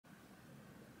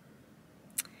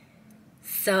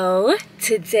So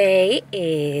today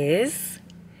is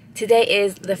the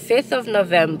 5th of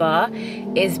November.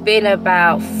 It's been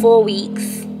about 4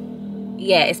 weeks.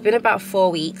 Yeah, it's been about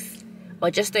 4 weeks, or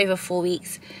just over 4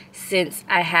 weeks, since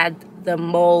I had the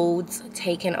molds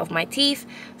taken off my teeth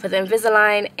for the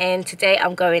Invisalign. And today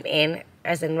I'm going in,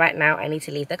 as in right now I need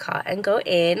to leave the car and go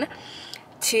in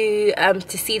to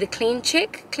see the clean,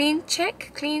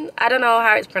 I don't know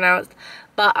how it's pronounced,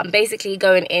 but I'm basically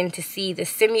going in to see the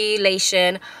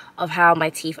simulation of how my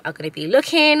teeth are going to be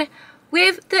looking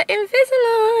with the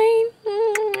Invisalign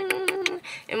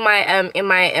in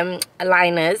my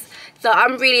aligners. So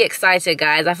I'm really excited,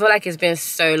 guys. I feel like it's been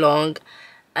so long.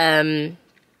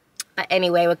 But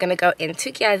anyway, we're gonna go in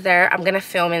together. I'm gonna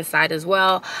film inside as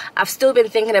well. I've still been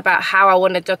thinking about how I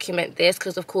want to document this,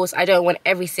 because of course I don't want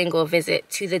every single visit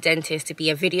to the dentist to be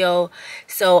a video.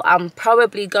 So I'm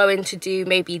probably going to do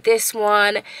maybe this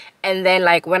one, and then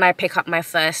like when I pick up my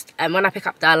first when I pick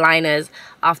up the aligners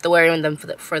after wearing them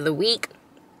for the week,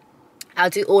 I'll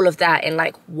do all of that in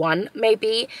like one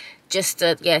maybe, just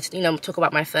to, yeah, to, you know, talk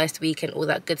about my first week and all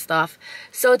that good stuff.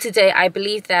 So today I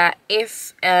believe that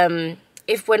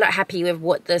if we're not happy with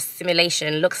what the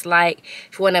simulation looks like,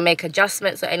 if we want to make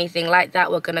adjustments or anything like that,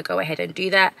 we're going to go ahead and do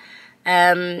that.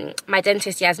 My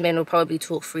dentist Yasmin will probably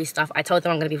talk through stuff. I told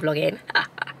them I'm going to be vlogging.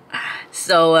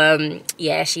 So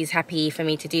yeah, she's happy for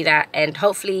me to do that, and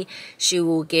hopefully she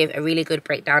will give a really good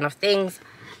breakdown of things.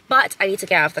 But I need to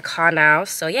get out of the car now,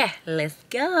 so yeah, let's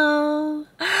go.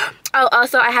 Oh,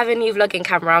 also I have a new vlogging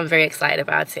camera. I'm very excited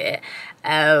about it.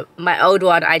 My old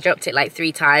one, I dropped it like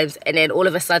 3 times, and then all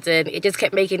of a sudden it just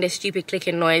kept making this stupid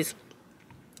clicking noise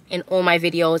in all my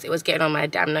videos. It was getting on my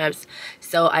damn nerves,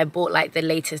 so I bought like the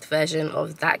latest version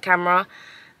of that camera.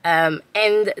 And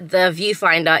the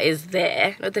viewfinder is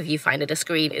there, not the viewfinder, the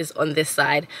screen is on this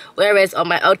side, whereas on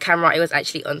my old camera it was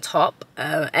actually on top.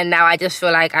 And now I just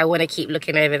feel like I want to keep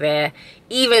looking over there,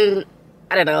 even,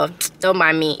 I don't know, don't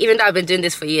mind me, even though I've been doing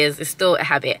this for years, it's still a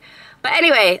habit. But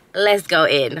anyway, let's go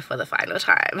in for the final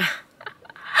time.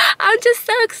 I'm just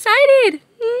so excited.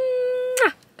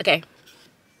 Okay.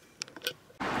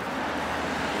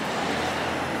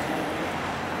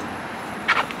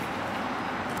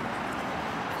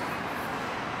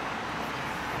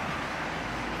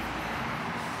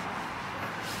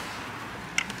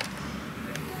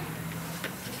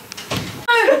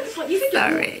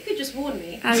 You could just warn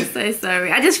me. I'm so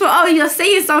sorry. I just thought, oh, you're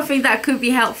saying something that could be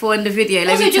helpful in the video.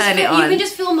 Let me turn it on. You can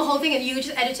just film the whole thing and you can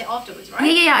just edit it afterwards, right?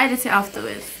 Yeah, I'll edit it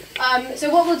afterwards. So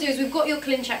what we'll do is we've got your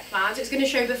clean check plan. So it's going to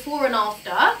show before and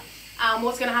after.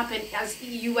 What's going to happen as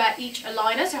you wear each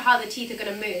aligner, so how the teeth are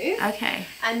going to move. Okay.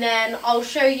 And then I'll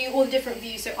show you all the different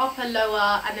views, so upper,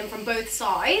 lower, and then from both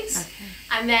sides. Okay.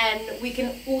 And then we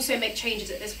can also make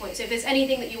changes at this point. So if there's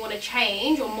anything that you want to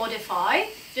change or modify,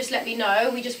 just let me know.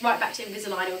 We just write back to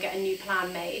Invisalign and we'll get a new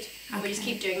plan made. Okay. And we just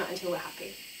keep doing that until we're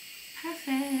happy.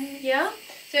 Perfect. Yeah?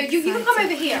 So you can come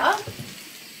over here.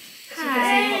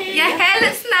 Hi. Your hair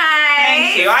looks nice.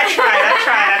 Thank you. I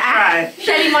tried.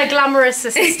 Shelly, my glamorous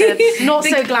assistant. Not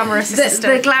so glamorous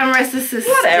assistant. The glamorous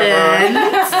assistant.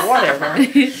 Whatever.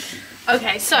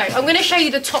 Okay, so I'm going to show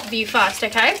you the top view first,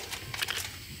 okay?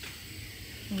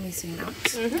 Let me zoom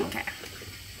out. Okay.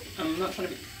 I'm not trying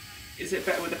to be... Is it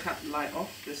better with the light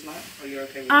off, this light? Or you're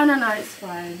okay with it? Oh, no, it's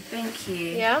fine. Thank you.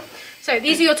 Yeah? So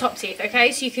these are your top teeth,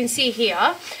 okay? So you can see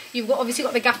here, you've obviously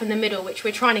got the gap in the middle, which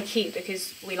we're trying to keep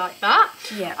because we like that.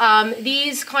 Yeah.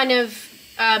 These kind of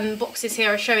boxes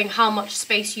here are showing how much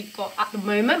space you've got at the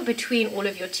moment between all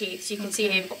of your teeth. So you can see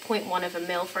here you've got 0.1 of a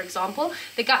mil, for example.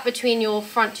 The gap between your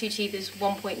front 2 teeth is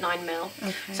 1.9 mil.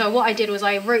 Okay. So what I did was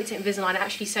I wrote to Invisalign and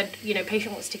actually said, you know,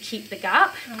 patient wants to keep the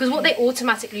gap, because what they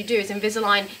automatically do is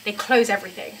Invisalign, they close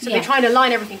everything. So they're trying to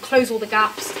line everything, close all the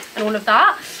gaps and all of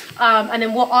that. And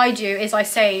then what I do is I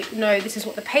say, no, this is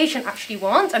what the patient actually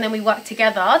wants, and then we work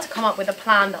together to come up with a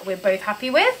plan that we're both happy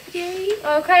with. Yay.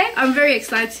 Okay. I'm very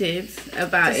excited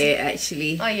about it,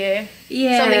 actually. Are you?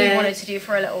 Yeah. Something you wanted to do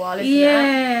for a little while, isn't it?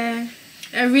 Yeah.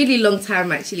 A really long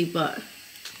time, actually, but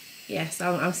yes,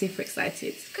 I'm super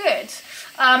excited. Good.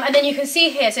 And then you can see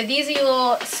here, so these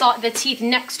are the teeth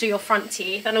next to your front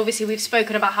teeth, and obviously we've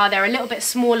spoken about how they're a little bit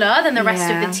smaller than the rest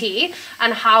of the teeth,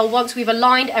 and how once we've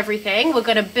aligned everything, we're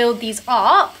going to build these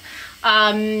up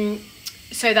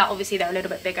so that obviously they're a little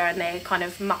bit bigger and they kind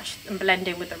of match and blend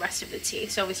in with the rest of the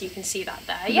teeth. So obviously you can see that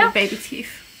there. Yeah, baby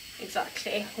teeth.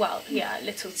 Exactly. Well, yeah,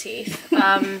 little teeth.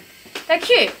 They're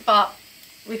cute, but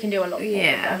we can do a lot more with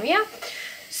them. Yeah.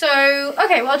 So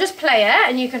okay, well, I'll just play it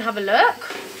and you can have a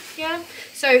look. Yeah.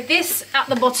 So this at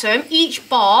the bottom, each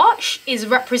bar is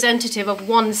representative of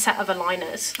one set of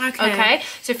aligners. Okay.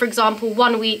 So for example,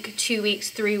 1 week, 2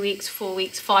 weeks, 3 weeks, 4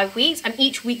 weeks, 5 weeks, and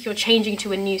each week you're changing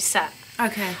to a new set.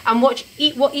 Okay. And what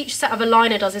each set of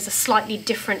aligner does is a slightly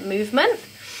different movement.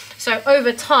 So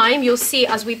over time, you'll see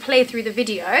as we play through the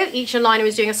video, each aligner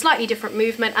is doing a slightly different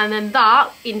movement, and then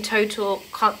that in total,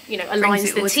 you know,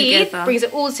 aligns the teeth, brings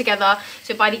it all together.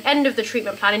 So by the end of the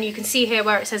treatment plan, and you can see here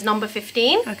where it says number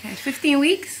 15. Okay, 15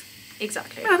 weeks?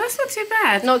 Exactly. Oh, that's not too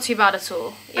bad. Not too bad at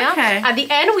all. Yeah. Okay. At the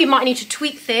end, we might need to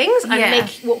tweak things and make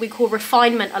what we call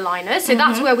refinement aligners. So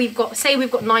that's where we've got, say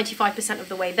we've got 95% of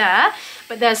the way there,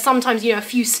 but there's sometimes, you know, a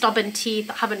few stubborn teeth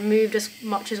that haven't moved as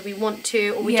much as we want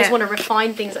to, or we just want to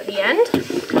refine things at the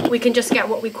end. We can just get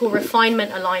what we call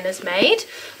refinement aligners made.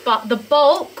 But the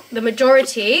bulk, the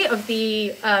majority of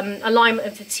the alignment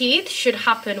of the teeth should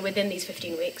happen within these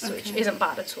 15 weeks, which isn't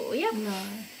bad at all. Yeah. No.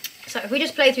 So if we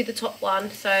just play through the top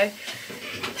one, so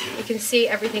you can see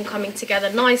everything coming together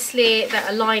nicely. They're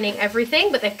aligning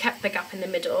everything, but they've kept the gap in the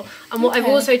middle. And what I've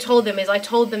also told them is I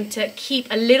told them to keep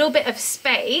a little bit of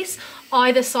space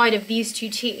either side of these two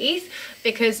teeth,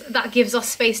 because that gives us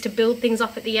space to build things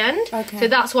up at the end. So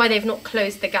that's why they've not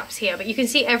closed the gaps here. But you can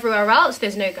see everywhere else,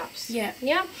 there's no gaps.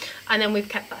 Yeah. And then we've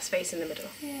kept that space in the middle.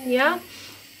 Yeah.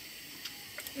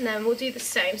 And then we'll do the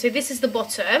same. So this is the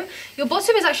bottom. Your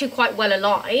bottom is actually quite well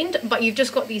aligned, but you've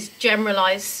just got these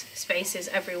generalized spaces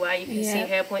everywhere. You can see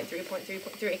here 0.3, 0.3,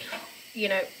 0.3, you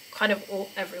know, kind of all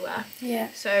everywhere. Yeah.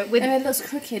 So with, and it looks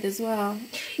crooked as well.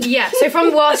 Yeah. So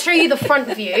from, well, I'll show you the front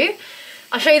view.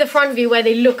 I'll show you the front view where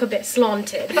they look a bit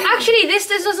slanted. But actually this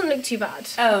doesn't look too bad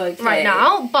right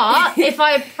now. But if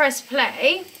I press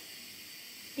play,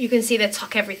 you can see they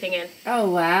tuck everything in. Oh,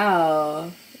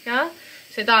 wow. Yeah.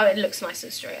 So that it looks nice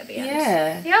and straight at the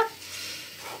end. Yeah.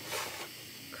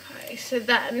 Okay, so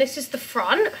then this is the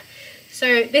front.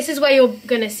 So this is where you're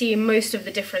going to see most of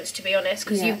the difference, to be honest,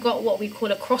 because you've got what we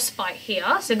call a cross bite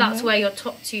here. So that's where your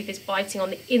top tooth is biting on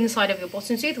the inside of your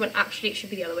bottom tooth, when actually it should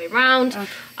be the other way around.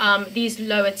 These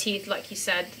lower teeth, like you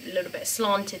said, a little bit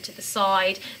slanted to the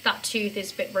side. That tooth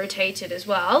is a bit rotated as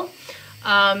well.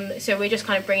 So we're just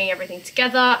kind of bringing everything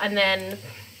together, and then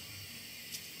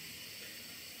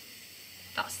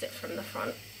that's it from the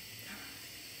front.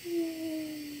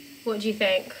 What do you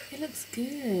think? It looks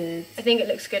good. I think it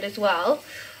looks good as well.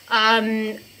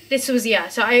 This was,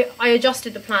 so I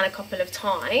adjusted the plan a couple of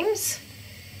times.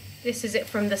 This is it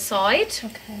from the side.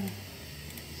 Okay.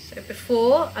 So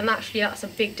before, and actually that's a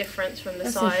big difference from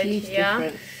the side. That's a huge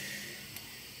difference.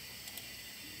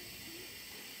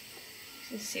 You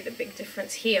can see the big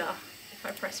difference here. If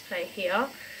I press play here,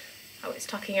 how it's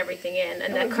tucking everything in,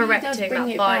 and they're correcting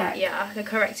that bite. Yeah, they're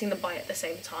correcting the bite at the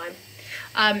same time.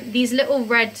 These little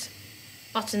red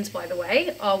buttons, by the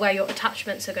way, are where your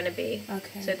attachments are going to be.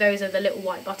 Okay. So those are the little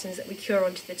white buttons that we cure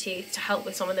onto the teeth to help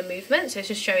with some of the movement. So it's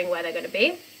just showing where they're going to be.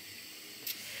 And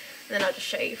then I'll just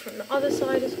show you from the other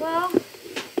side as well.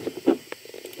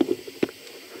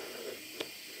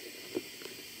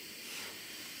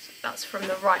 So that's from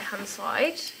the right hand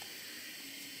side.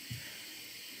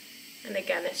 And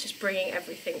again, it's just bringing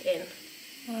everything in.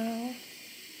 Wow.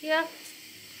 Yeah.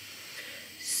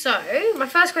 So, my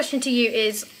first question to you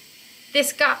is,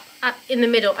 this gap in the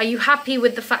middle, are you happy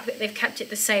with the fact that they've kept it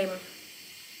the same?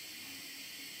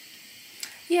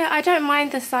 Yeah, I don't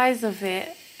mind the size of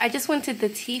it. I just wanted the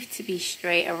teeth to be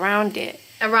straight around it.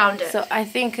 Around it. So I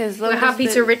think as long as we're happy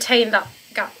to retain that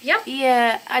gap, yeah?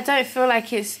 Yeah, I don't feel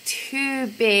like it's too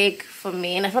big for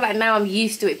me, and I feel like now I'm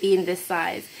used to it being this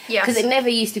size. Yeah. Because it never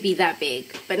used to be that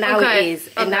big, but now it is,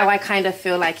 and now I kind of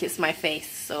feel like it's my face,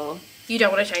 so... You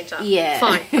don't want to change that? Yeah.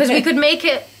 Fine. Because we could make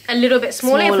it a little bit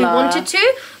smaller if we wanted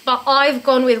to, but I've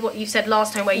gone with what you said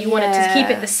last time, where you wanted to keep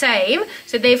it the same,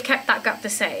 so they've kept that gap the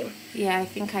same. Yeah, I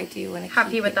think I do want to keep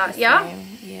Happy with that, yeah?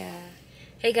 Yeah.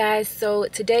 Hey guys, so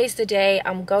today's the day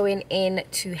I'm going in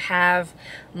to have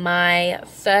my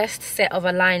first set of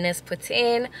aligners put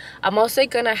in. I'm also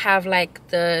gonna have like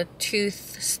the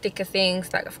tooth sticker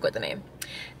things, like I forgot the name,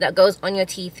 that goes on your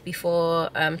teeth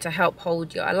before to help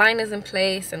hold your aligners in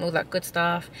place and all that good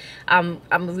stuff. I'm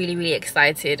really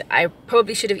excited. I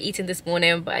probably should have eaten this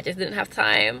morning, but I just didn't have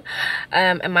time,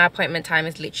 and my appointment time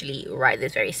is literally right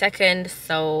this very second.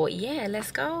 So yeah, let's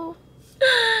go.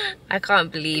 I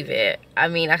can't believe it. I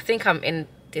mean, I think I'm in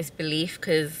disbelief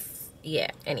because,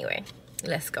 yeah, anyway,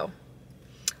 let's go.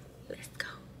 Let's go.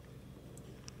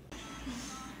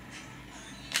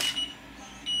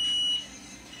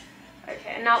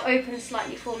 Okay, and now open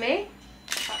slightly for me.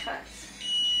 Perfect.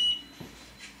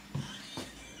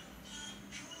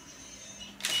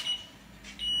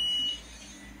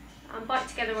 And bite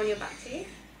together on your back teeth.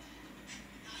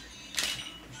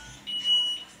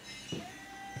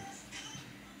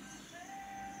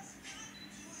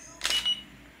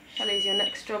 Kelly's your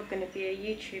next job going to be a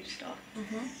YouTube star.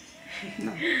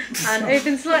 And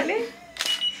open slightly.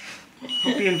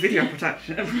 I'll be in video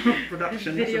production. That's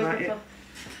about it.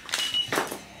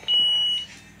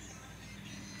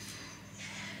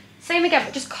 Same again,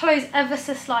 but just close ever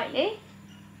so slightly.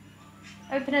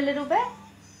 Open a little bit.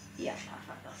 Yeah,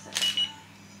 perfect. That's it.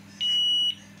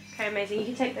 Okay, amazing. You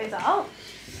can take those out.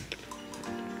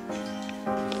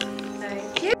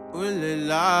 Thank you.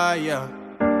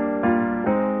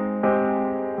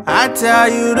 I tell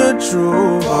you the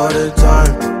truth all the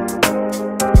time.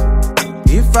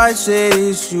 If I say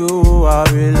it's you, I'll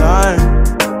be lying.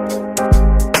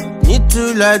 Need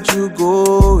to let you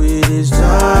go, it is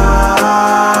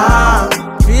time.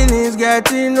 Feelings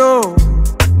getting old,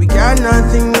 we got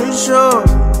nothing to show.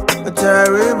 A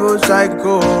terrible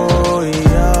psycho,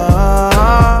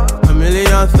 yeah. A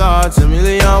million thoughts, a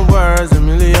million words, a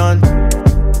million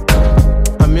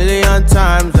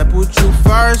times I put you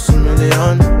first, a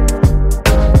million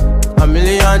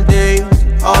days.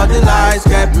 All the lies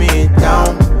kept me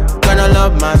down. Gonna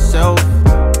love myself,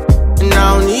 and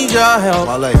I don't need your help.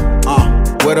 Wale,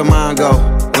 where the mind go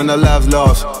when the love's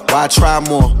lost? Why try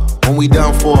more when we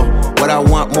done for? What I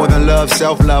want more than love,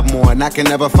 self-love more. And I can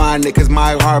never find it cause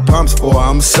my heart pumps for.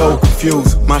 I'm so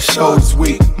confused, my shoulder's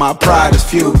weak, my pride is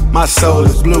few, my soul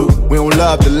is blue. We don't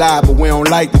love to lie, but we don't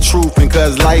like the truth. And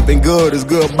cause life ain't good, it's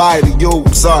goodbye to you,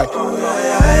 I'm sorry.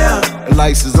 The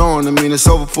lights is on, I mean it's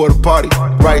over for the party.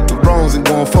 Right the wrongs and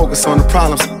go and focus on the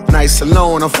problems. Nice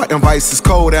alone, I'm fighting vices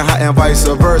cold and hot and vice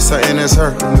versa. And it's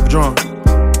her, I'm withdrawn.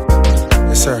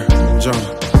 It's her, I'm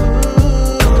withdrawn.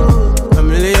 A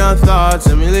million thoughts,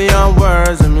 a million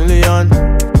words, a million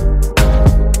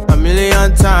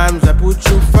times I put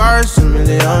you first, a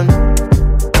million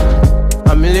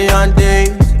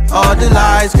days. All the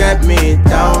lies kept me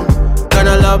down.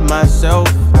 Gonna love myself,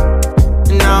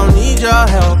 and I don't need your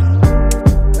help.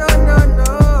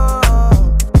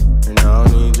 And I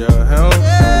don't need your help.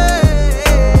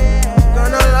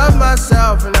 Gonna love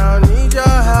myself, and I don't need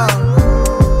your help.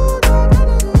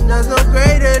 There's no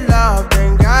greater love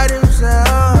than God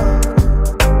himself.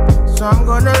 So I'm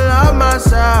gonna love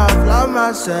myself, love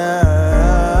myself.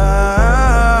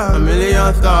 A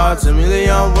million thoughts, a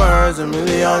million words, a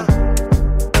million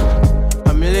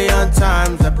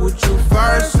times I put you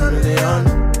first, a million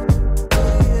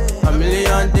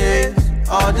days.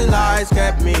 All the lies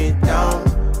kept me down.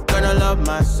 Gonna love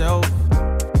myself,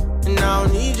 and I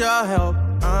don't need your help.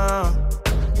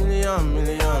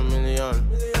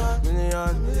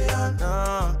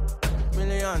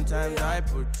 Million times I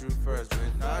put you first,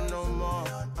 but not no more.